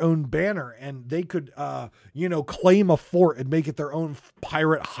had their own banner and they could, claim a fort and make it their own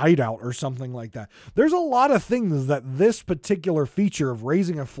pirate hideout or something like that. There's a lot of things that this particular feature of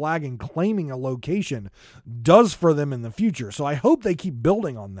raising a flag and claiming a location does for them in the future. So I hope they keep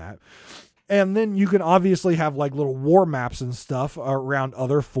building on that. And then you can obviously have like little war maps and stuff around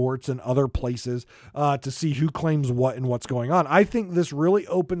other forts and other places to see who claims what and what's going on. I think this really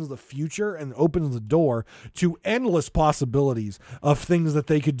opens the future and opens the door to endless possibilities of things that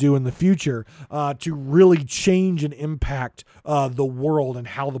they could do in the future to really change and impact the world and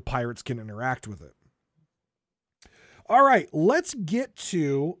how the pirates can interact with it. All right, let's get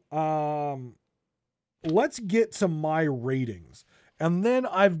to my ratings. And then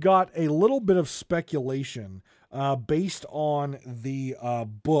I've got a little bit of speculation based on the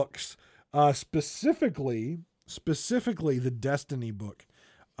books, specifically the Destiny book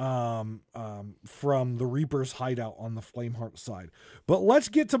from the Reaper's Hideout on the Flameheart side. But let's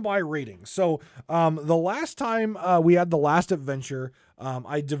get to my rating. So the last time we had the last adventure,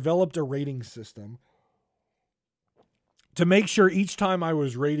 I developed a rating system to make sure each time I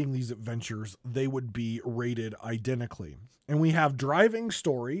was rating these adventures, they would be rated identically. And we have driving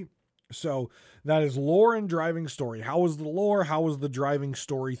story. So that is lore and driving story. How was the lore? How was the driving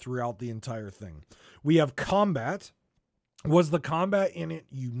story throughout the entire thing? We have combat. Was the combat in it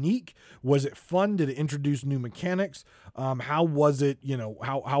unique? Was it fun? Did it introduce new mechanics? How was it,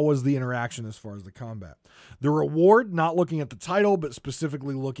 how was the interaction as far as the combat? The reward, not looking at the title, but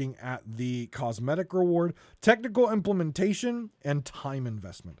specifically looking at the cosmetic reward, technical implementation, and time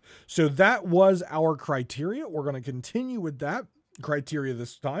investment. So that was our criteria. We're going to continue with that criteria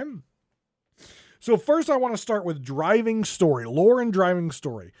this time. So first I want to start with driving story, lore and driving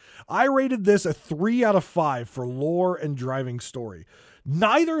story. I rated this a 3 out of 5 for lore and driving story.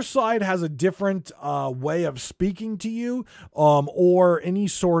 Neither side has a different way of speaking to you or any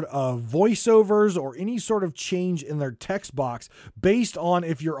sort of voiceovers or any sort of change in their text box based on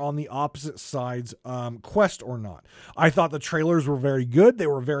if you're on the opposite side's quest or not. I thought the trailers were very good. They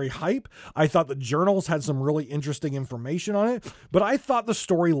were very hype. I thought the journals had some really interesting information on it, but I thought the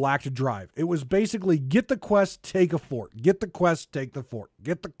story lacked drive. It was basically get the quest, take a fort. Get the quest, take the fort.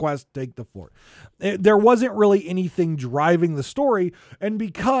 Get the quest, take the fort. There wasn't really anything driving the story. And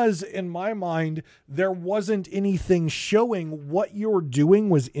because in my mind, there wasn't anything showing what you were doing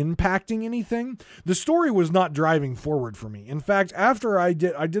was impacting anything, the story was not driving forward for me. In fact, after I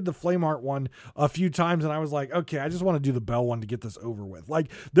did the Flameheart one a few times and I was like, okay, I just want to do the Bell one to get this over with. Like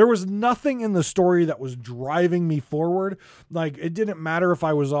there was nothing in the story that was driving me forward. Like it didn't matter if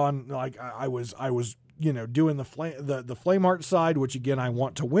I was on, like I was doing the Flameheart side, which again, I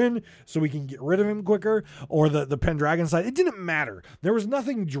want to win so we can get rid of him quicker, or the Pendragon side. It didn't matter. There was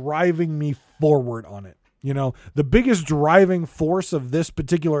nothing driving me forward on it. The biggest driving force of this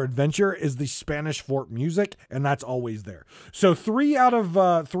particular adventure is the Spanish Fort music, and that's always there. So 3 out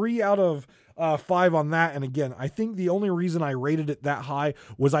of 5 on that. And again, I think the only reason I rated it that high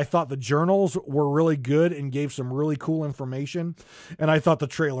was I thought the journals were really good and gave some really cool information. And I thought the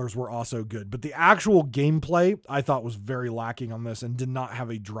trailers were also good, but the actual gameplay I thought was very lacking on this and did not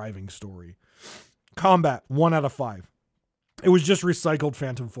have a driving story. Combat, 1 out of 5. It was just recycled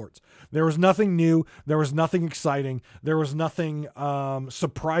Phantom Forts. There was nothing new. There was nothing exciting. There was nothing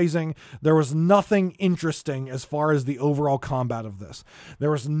surprising. There was nothing interesting as far as the overall combat of this.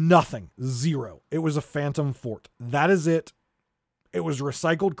 There was nothing. Zero. It was a Phantom Fort. That is it. It was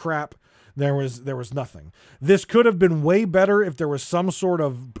recycled crap. There was nothing. This could have been way better if there was some sort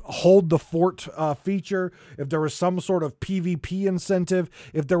of hold the fort feature, if there was some sort of PvP incentive,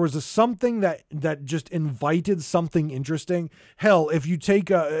 if there was something that just invited something interesting. Hell, if you take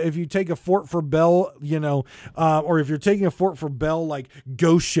a Fort for Bell, or if you're taking a Fort for Bell like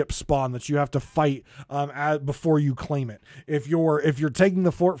ghost ship spawn that you have to fight before you claim it. If you're taking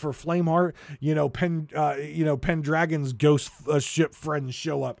the Fort for Flameheart, Pendragon's ghost ship friends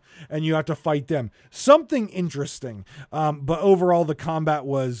show up and you have to fight them. Something interesting. But overall the combat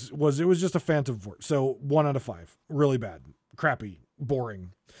was just a Phantom Fort. So 1 out of 5. Really bad. Crappy.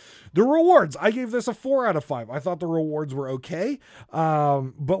 Boring. The rewards, I gave this a 4 out of 5. I thought the rewards were okay.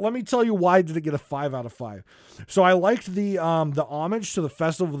 But let me tell you why did it get a 5 out of 5. So I liked the homage to the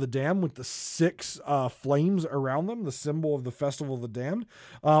Festival of the Damned with the 6 flames around them, the symbol of the Festival of the Damned.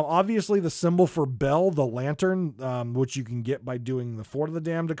 Obviously the symbol for Bell, the lantern, which you can get by doing the Fort of the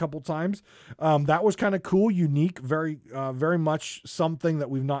Damned a couple times. That was kind of cool, unique, very much something that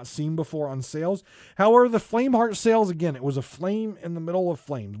we've not seen before on sales. However, the Flameheart sales, again, it was a flame in the middle of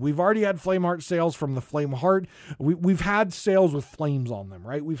flames. We've already had Flameheart sales from the Flameheart. We've had sales with flames on them,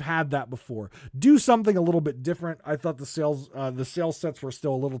 right? We've had that before. Do something a little bit different. I thought the sales sets were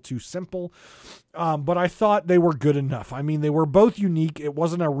still a little too simple, but I thought they were good enough. I mean, they were both unique. It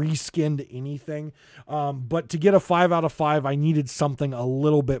wasn't a reskinned anything, but to get a 5 out of 5, I needed something a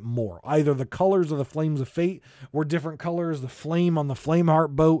little bit more. Either the colors of the Flames of Fate were different colors. The flame on the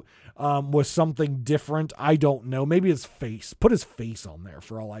Flameheart boat was something different. I don't know. Maybe his face. Put his face on there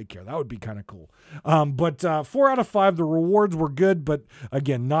for all I care. That would be kind of cool. But 4 out of 5. The rewards were good, but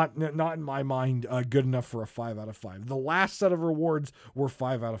again, not in my mind good enough for a 5 out of 5. The last set of rewards were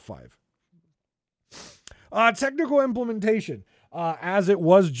 5 out of 5. Technical implementation. As it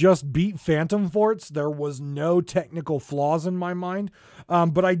was just beat Phantom Forts, there was no technical flaws in my mind.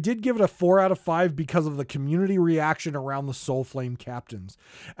 But I did give it a 4 out of 5 because of the community reaction around the Soulflame captains.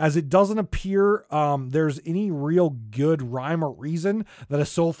 As it doesn't appear there's any real good rhyme or reason that a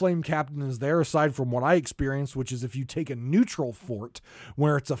Soulflame captain is there, aside from what I experienced, which is if you take a neutral fort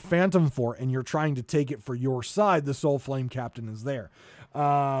where it's a Phantom Fort and you're trying to take it for your side, the Soulflame captain is there.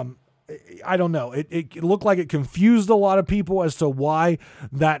 I don't know. It looked like it confused a lot of people as to why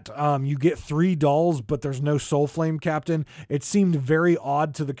that you get 3 dolls, but there's no Soulflame captain. It seemed very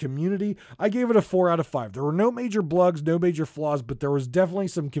odd to the community. I gave it a 4 out of 5. There were no major bugs, no major flaws, but there was definitely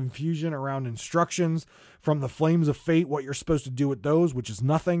some confusion around instructions from the Flames of Fate, what you're supposed to do with those, which is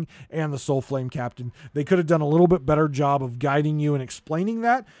nothing, and the Soulflame captain. They could have done a little bit better job of guiding you and explaining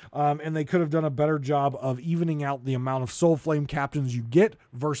that, and they could have done a better job of evening out the amount of Soulflame captains you get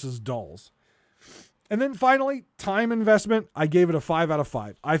versus dolls. And then finally, time investment. I gave it a 5 out of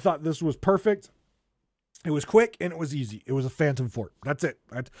 5. I thought this was perfect. It was quick and it was easy. It was a Phantom Fort. That's it.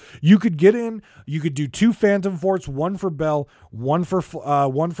 You could get in. You could do 2 Phantom Forts, 1 for Bell, one for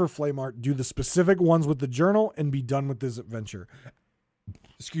Flameheart. Do the specific ones with the journal and be done with this adventure.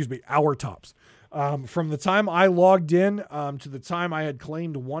 Excuse me, hour tops. From the time I logged in to the time I had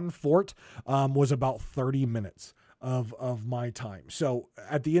claimed 1 fort was about 30 minutes. Of my time. So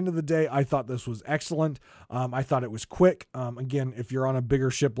at the end of the day, I thought this was excellent. I thought it was quick. Again, if you're on a bigger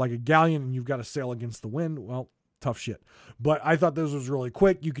ship like a galleon and you've got to sail against the wind, well, tough shit. But I thought this was really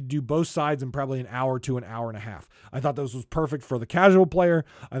quick. You could do both sides in probably an hour to an hour and a half. I thought this was perfect for the casual player.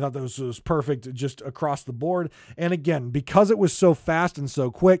 I thought this was perfect just across the board. And again, because it was so fast and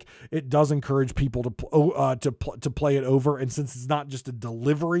so quick, it does encourage people to play it over. And since it's not just a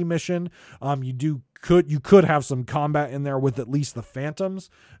delivery mission, you could have some combat in there with at least the Phantoms,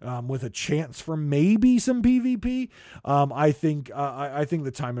 with a chance for maybe some PvP. I think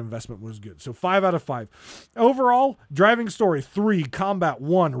the time investment was good. So 5 out of 5. Overall, driving story 3, combat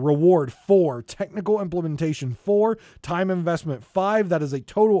 1, reward 4, technical implementation 4, time investment 5. That is a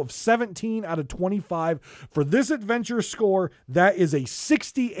total of 17 out of 25 for this adventure score. That is a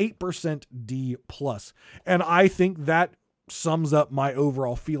 68% D+. And I think that sums up my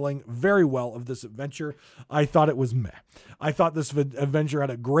overall feeling very well of this adventure. I thought it was meh. I thought this adventure had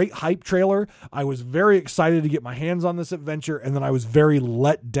a great hype trailer. I was very excited to get my hands on this adventure, and then I was very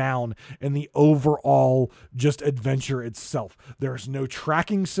let down in the overall just adventure itself. There's no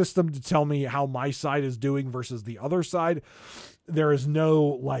tracking system to tell me how my side is doing versus the other side. There is no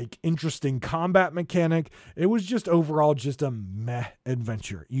like interesting combat mechanic. It was just overall just a meh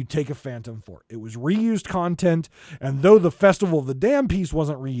adventure. You take a Phantom Fort. It was reused content, and though the Festival of the Damned piece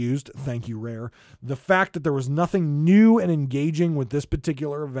wasn't reused, thank you, Rare, the fact that there was nothing new and engaging with this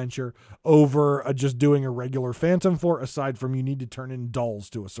particular adventure over just doing a regular Phantom Fort, aside from you need to turn in dolls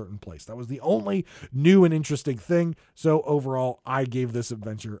to a certain place. That was the only new and interesting thing. So overall, I gave this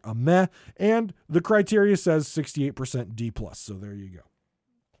adventure a meh, and the criteria says 68% D+. So there you go.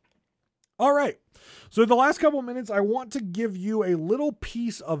 All right. So the last couple minutes, I want to give you a little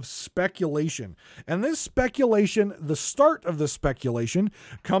piece of speculation. And this speculation, the start of the speculation,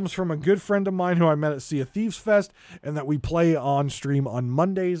 comes from a good friend of mine who I met at Sea of Thieves Fest and that we play on stream on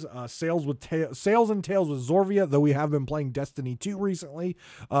Mondays, Sales and Tales with Zorvia, though we have been playing Destiny 2 recently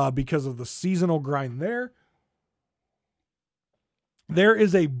because of the seasonal grind there. There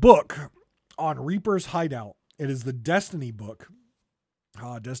is a book on Reaper's Hideout. It is the Destiny book.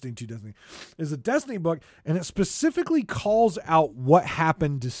 Destiny 2 Destiny is a Destiny book, and it specifically calls out what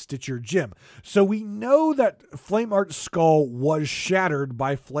happened to Stitcher Jim. So we know that Flameheart's skull was shattered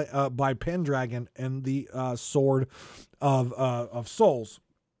by Pendragon and the Sword of Souls.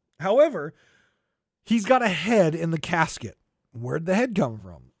 However, he's got a head in the casket. Where'd the head come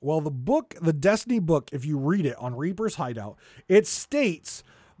from? Well, the book, the Destiny book, if you read it on Reaper's Hideout, it states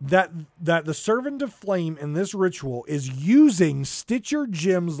that the Servant of Flame in this ritual is using Stitcher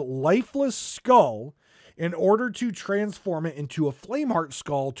Jim's lifeless skull in order to transform it into a Flameheart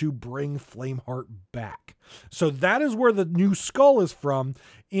skull to bring Flameheart back. So that is where the new skull is from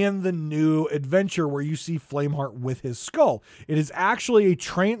in the new adventure where you see Flameheart with his skull. It is actually a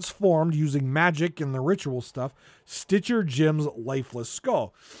transformed, using magic and the ritual stuff, Stitcher Jim's lifeless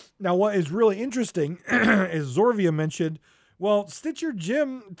skull. Now, what is really interesting is Zorvia mentioned, well, Stitcher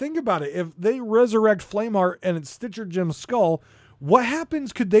Jim, think about it. If they resurrect Flameheart and it's Stitcher Jim's skull, what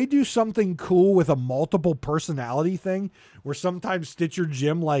happens? Could they do something cool with a multiple personality thing where sometimes Stitcher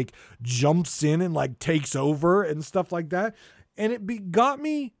Jim like jumps in and like takes over and stuff like that? And it got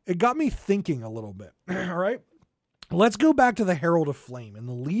me thinking a little bit. All right. Let's go back to the Herald of Flame and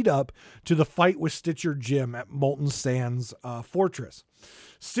the lead up to the fight with Stitcher Jim at Molten Sands Fortress.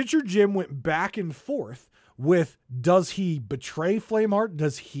 Stitcher Jim went back and forth with, does he betray Flameheart?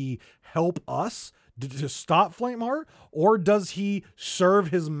 Does he help us to stop Flameheart? Or does he serve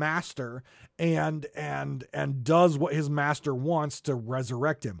his master and does what his master wants to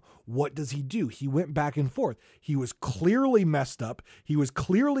resurrect him? What does he do? He went back and forth. He was clearly messed up. He was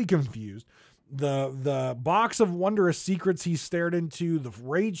clearly confused. The box of wondrous secrets he stared into, the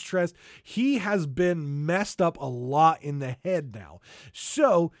rage chest, he has been messed up a lot in the head now.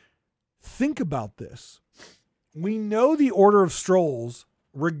 So think about this. We know the Order of Strolls,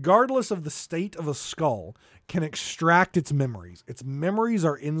 regardless of the state of a skull, can extract its memories. Its memories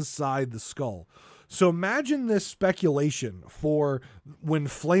are inside the skull. So imagine this speculation for when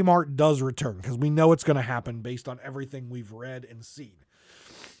Flameheart does return, because we know it's going to happen based on everything we've read and seen.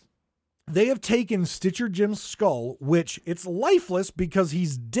 They have taken Stitcher Jim's skull, which it's lifeless because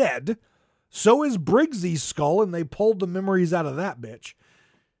he's dead. So is Briggsy's skull, and they pulled the memories out of that bitch.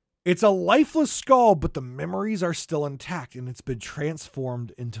 It's a lifeless skull, but the memories are still intact, and it's been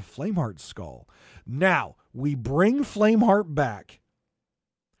transformed into Flameheart's skull. Now, we bring Flameheart back.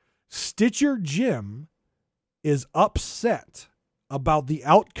 Stitcher Jim is upset about the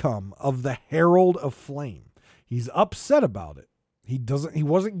outcome of the Herald of Flame. He's upset about it. He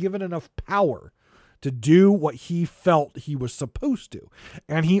wasn't given enough power to do what he felt he was supposed to.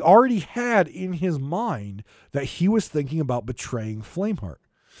 And he already had in his mind that he was thinking about betraying Flameheart.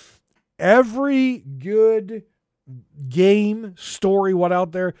 Every good game story,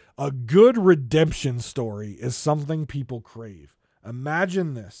 out there, a good redemption story is something people crave.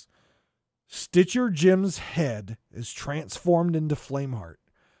 Imagine this. Stitcher Jim's head is transformed into Flameheart.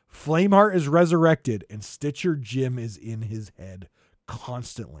 Flameheart is resurrected, and Stitcher Jim is in his head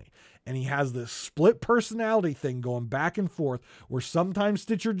constantly. And he has this split personality thing going back and forth where sometimes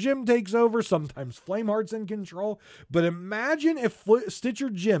Stitcher Jim takes over, sometimes Flameheart's in control. But imagine if Stitcher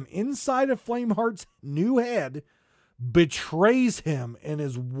Jim inside of Flameheart's new head betrays him and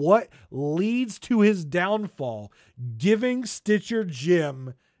is what leads to his downfall, giving Stitcher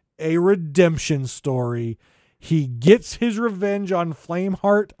Jim a redemption story. He gets his revenge on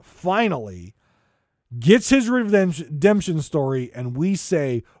Flameheart finally, gets his redemption story, and we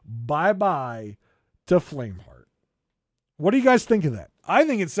say bye-bye to Flameheart. What do you guys think of that? I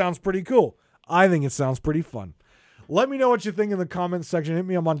think it sounds pretty cool. I think it sounds pretty fun. Let me know what you think in the comments section. Hit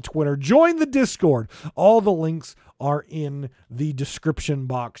me up on Twitter. Join the Discord. All the links are in the description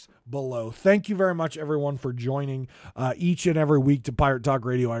box below. Thank you very much, everyone, for joining each and every week to Pirate Talk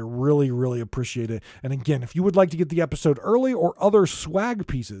Radio. I really, really appreciate it. And again, if you would like to get the episode early or other swag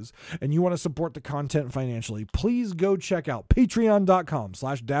pieces and you want to support the content financially, please go check out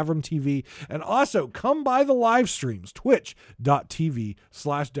patreon.com/DavrimTV, and also come by the live streams,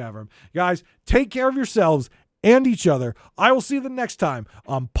 twitch.tv/Davrim. Guys, take care of yourselves and each other. I will see you the next time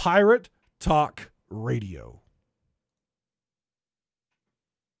on Pirate Talk Radio.